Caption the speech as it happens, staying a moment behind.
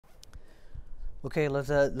Okay,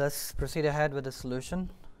 let's proceed ahead with the solution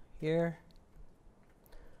here.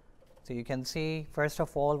 So you can see, first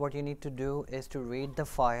of all, what you need to do is to read the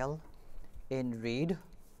file in read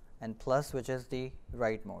and plus, which is the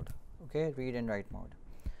write mode. Okay, read and write mode.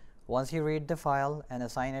 Once you read the file and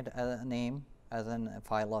assign it a name as a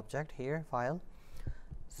file object here, file,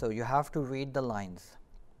 so you have to read the lines.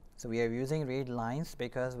 So we are using read lines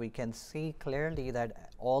because we can see clearly that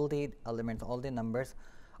all the elements, all the numbers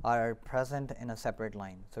are present in a separate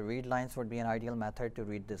line. So read lines would be an ideal method to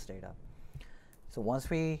read this data. So once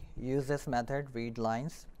we use this method, read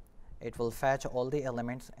lines, it will fetch all the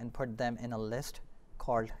elements and put them in a list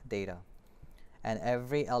called data. And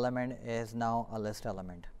every element is now a list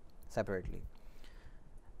element separately.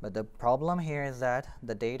 But the problem here is that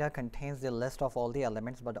the data contains the list of all the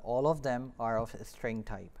elements, but all of them are of string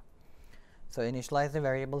type. So initialize the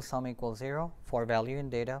variable sum equals 0 for value in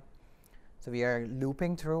data. So we are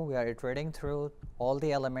looping through, we are iterating through all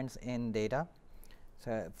the elements in data.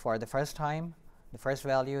 So for the first time, the first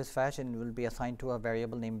value is fetched and will be assigned to a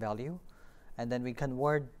variable named value, and then we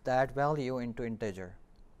convert that value into integer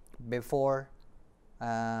before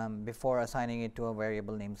assigning it to a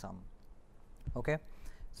variable named sum. Okay,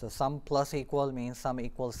 so sum plus equal means sum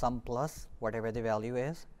equals sum plus whatever the value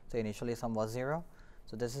is. So initially sum was 0.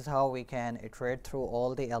 So this is how we can iterate through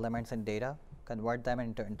all the elements in data, convert them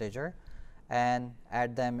into integer, and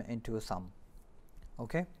add them into sum.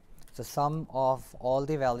 Okay, so sum of all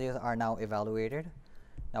the values are now evaluated.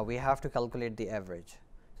 Now we have to calculate the average.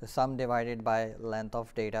 So sum divided by length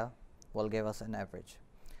of data will give us an average.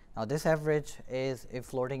 Now this average is a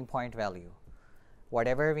floating point value.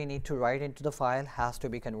 Whatever we need to write into the file has to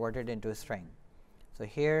be converted into a string. So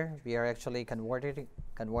here we are actually converting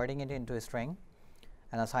it into a string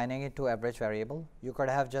and assigning it to average variable. You could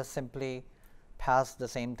have just simply passed the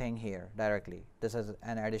same thing here directly. This is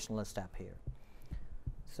an additional step here.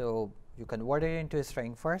 So you convert it into a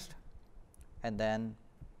string first, and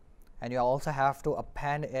you also have to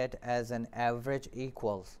append it as an average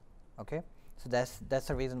equals. Okay, so that's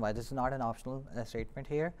the reason why this is not an optional statement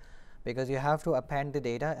here, because you have to append the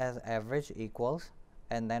data as average equals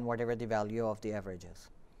and then whatever the value of the average is.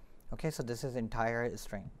 Okay, so this is entire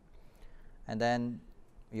string, and then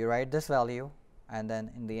you write this value, and then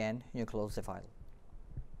in the end you close the file.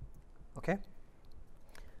 Okay,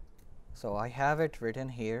 so I have it written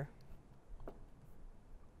here.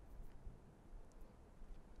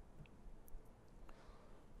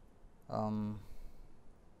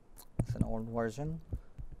 It's an old version.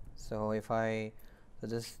 So if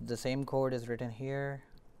the same code is written here.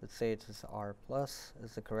 Let's say it is R plus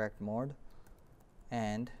is the correct mode,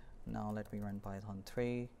 and now let me run Python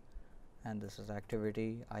 3, and this is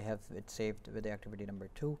activity. I have it saved with the activity number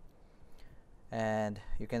 2, and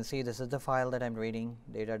you can see this is the file that I'm reading,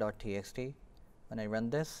 data.txt. When I run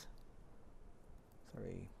this,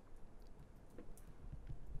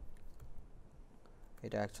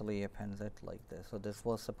 it actually appends it like this. So this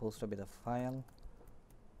was supposed to be the file,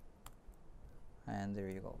 and there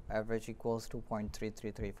you go. Average equals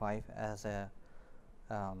 2.3335 as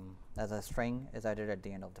a string is added at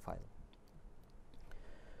the end of the file.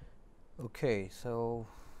 Okay, so